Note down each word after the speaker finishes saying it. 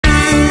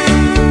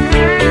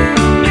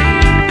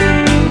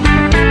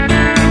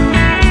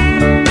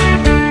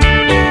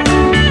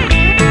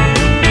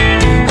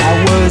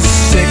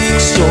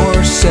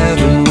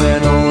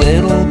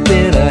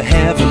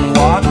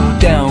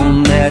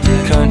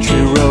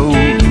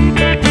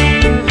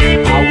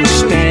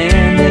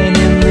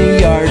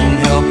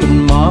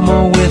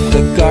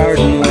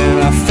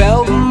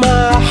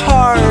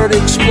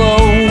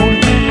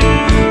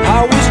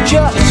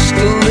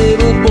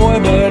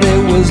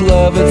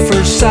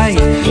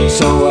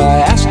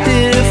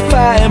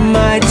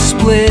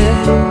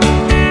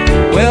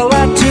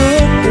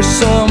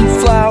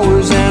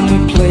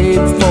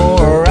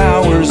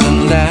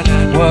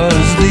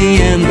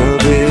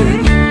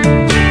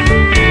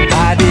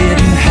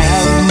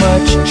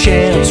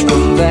chance.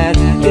 From that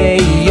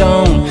day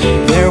on,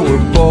 there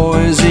were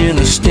boys in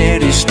a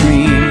steady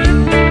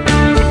stream.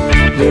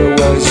 There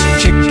was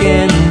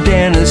Chicken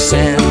Dennis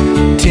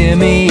and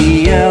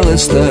Timmy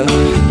Ellis, the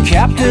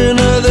captain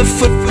of the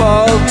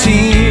football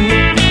team.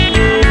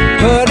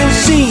 But in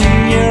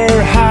senior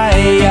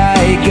high,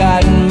 I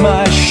got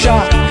my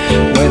shot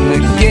when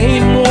the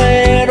game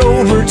went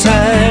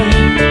overtime.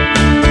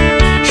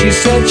 She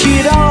said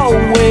she'd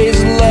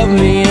always love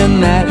me,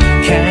 and that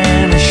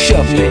kinda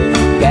shoved me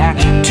back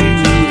to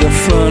the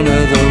front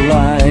of the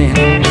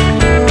line.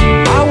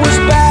 I was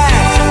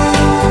back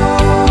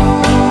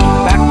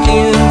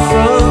in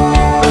front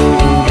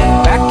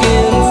of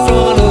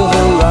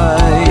the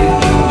line.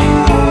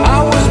 I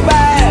was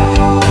back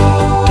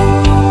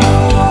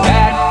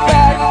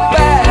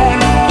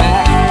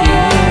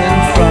in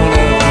front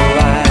of the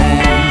line.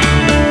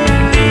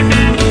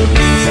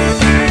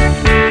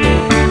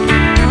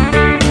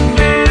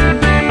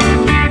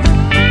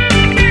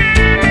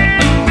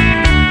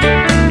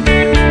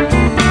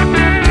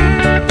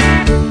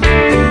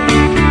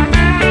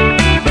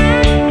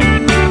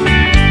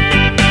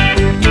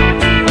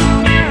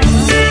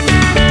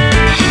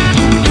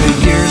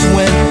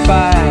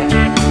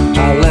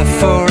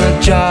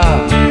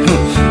 Job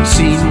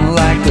seemed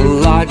like a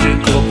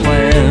logical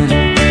plan.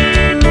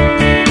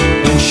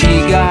 When she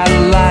got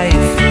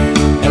life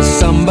as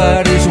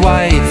somebody's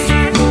wife,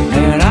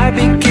 and I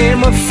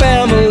became a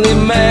family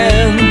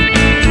man.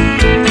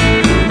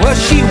 Well,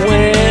 she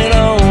went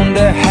on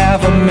to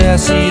have a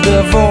messy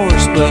divorce.